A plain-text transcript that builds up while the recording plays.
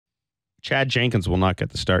Chad Jenkins will not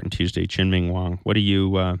get the start on Tuesday. Chien-Ming Wang. What do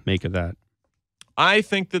you make of that? I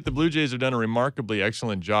think that the Blue Jays have done a remarkably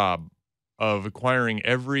excellent job of acquiring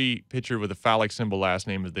every pitcher with a phallic symbol last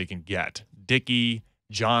name that they can get. Dickey,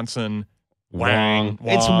 Johnson, Wang.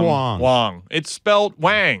 It's Wang. Wang. It's spelled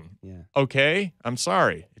Wang. Yeah. Okay? I'm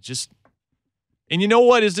sorry. It just – and you know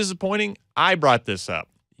what is disappointing? I brought this up.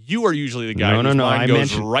 You are usually the guy whose mind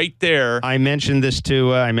goes right there. I mentioned this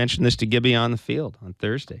to Gibby on the field on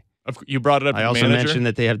Thursday. You brought it up to the I manager? also mentioned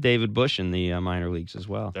that they have David Bush in the minor leagues as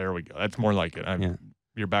well. There we go. That's more like it.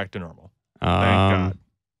 You're back to normal. Thank God.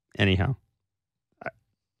 Anyhow,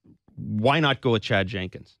 why not go with Chad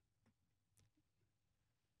Jenkins?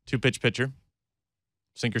 2-pitch pitcher,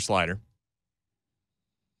 sinker slider,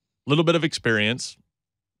 little bit of experience,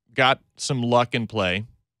 got some luck in play,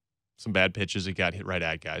 some bad pitches he got hit right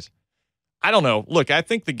at guys. I don't know. Look, I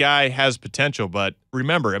think the guy has potential, but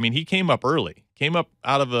remember, I mean, he came up early, came up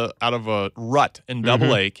out of a rut in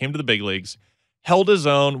Double-A, came to the big leagues, held his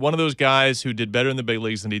own. One of those guys who did better in the big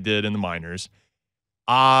leagues than he did in the minors.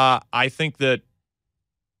 I think that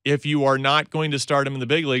if you are not going to start him in the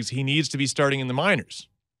big leagues, he needs to be starting in the minors.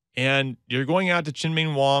 And you're going out to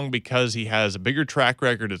Chien-Ming Wang because he has a bigger track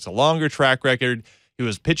record. It's a longer track record. He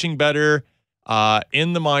was pitching better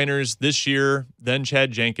in the minors this year than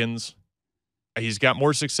Chad Jenkins. He's got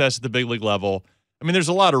more success at the big league level. I mean, there's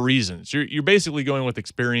a lot of reasons. You're basically going with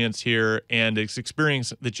experience here, and it's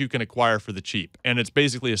experience that you can acquire for the cheap. And it's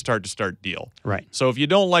basically a start-to-start deal. Right. So if you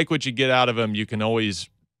don't like what you get out of him, you can always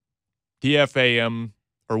DFA him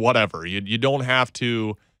or whatever. You don't have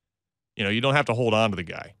to, you don't have to hold on to the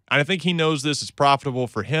guy. And I think he knows this is profitable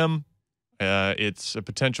for him. It's a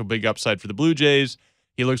potential big upside for the Blue Jays.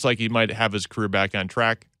 He looks like he might have his career back on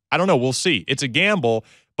track. I don't know. We'll see. It's a gamble,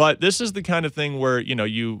 but this is the kind of thing where,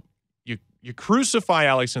 you crucify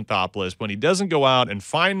Alex Anthopoulos when he doesn't go out and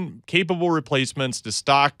find capable replacements to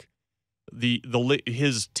stock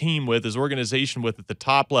his team with, his organization with at the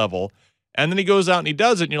top level. And then he goes out and he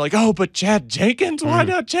does it, and you're like, oh, but Chad Jenkins? Why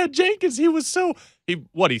not Chad Jenkins?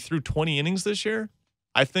 He threw 20 innings this year?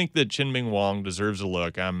 I think that Chien-Ming Wang deserves a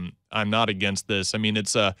look. I'm not against this. I mean,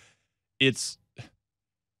 it's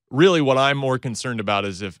really what I'm more concerned about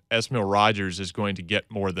is if Esmil Rogers is going to get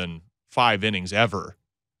more than 5 innings ever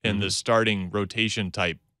in the starting rotation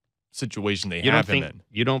type situation they have him in.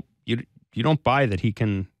 You don't buy that he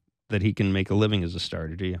can make a living as a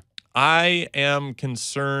starter, do you? I am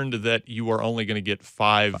concerned that you are only going to get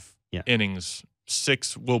 5 innings.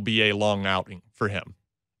 6 will be a long outing for him.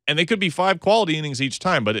 And they could be 5 quality innings each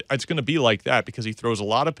time, but it's going to be like that because he throws a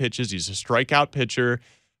lot of pitches. He's a strikeout pitcher,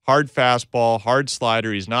 hard fastball, hard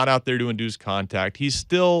slider. He's not out there to induce contact. He's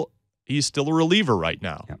still a reliever right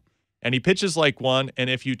now. Yep. And he pitches like one, and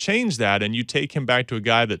if you change that and you take him back to a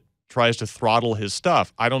guy that tries to throttle his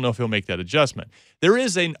stuff, I don't know if he'll make that adjustment. There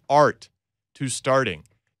is an art to starting.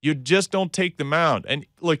 You just don't take the mound. And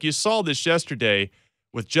look, you saw this yesterday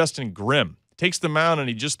with Justin Grimm. Takes the mound and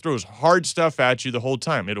he just throws hard stuff at you the whole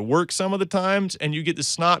time. It'll work some of the times, and you get the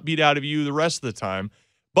snot beat out of you the rest of the time.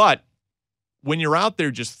 But when you're out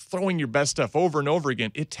there just throwing your best stuff over and over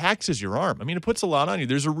again, it taxes your arm. I mean, it puts a lot on you.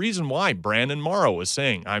 There's a reason why Brandon Morrow was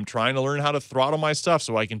saying, I'm trying to learn how to throttle my stuff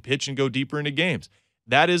so I can pitch and go deeper into games.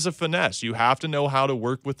 That is a finesse. You have to know how to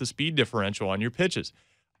work with the speed differential on your pitches.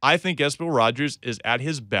 I think Esmil Rogers is at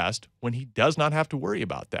his best when he does not have to worry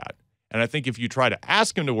about that. And I think if you try to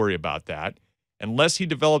ask him to worry about that, unless he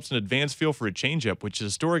develops an advanced feel for a changeup, which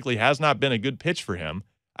historically has not been a good pitch for him,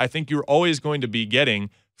 I think you're always going to be getting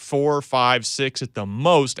 4, 5, 6 at the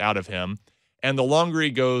most out of him. And the longer he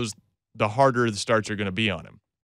goes, the harder the starts are going to be on him.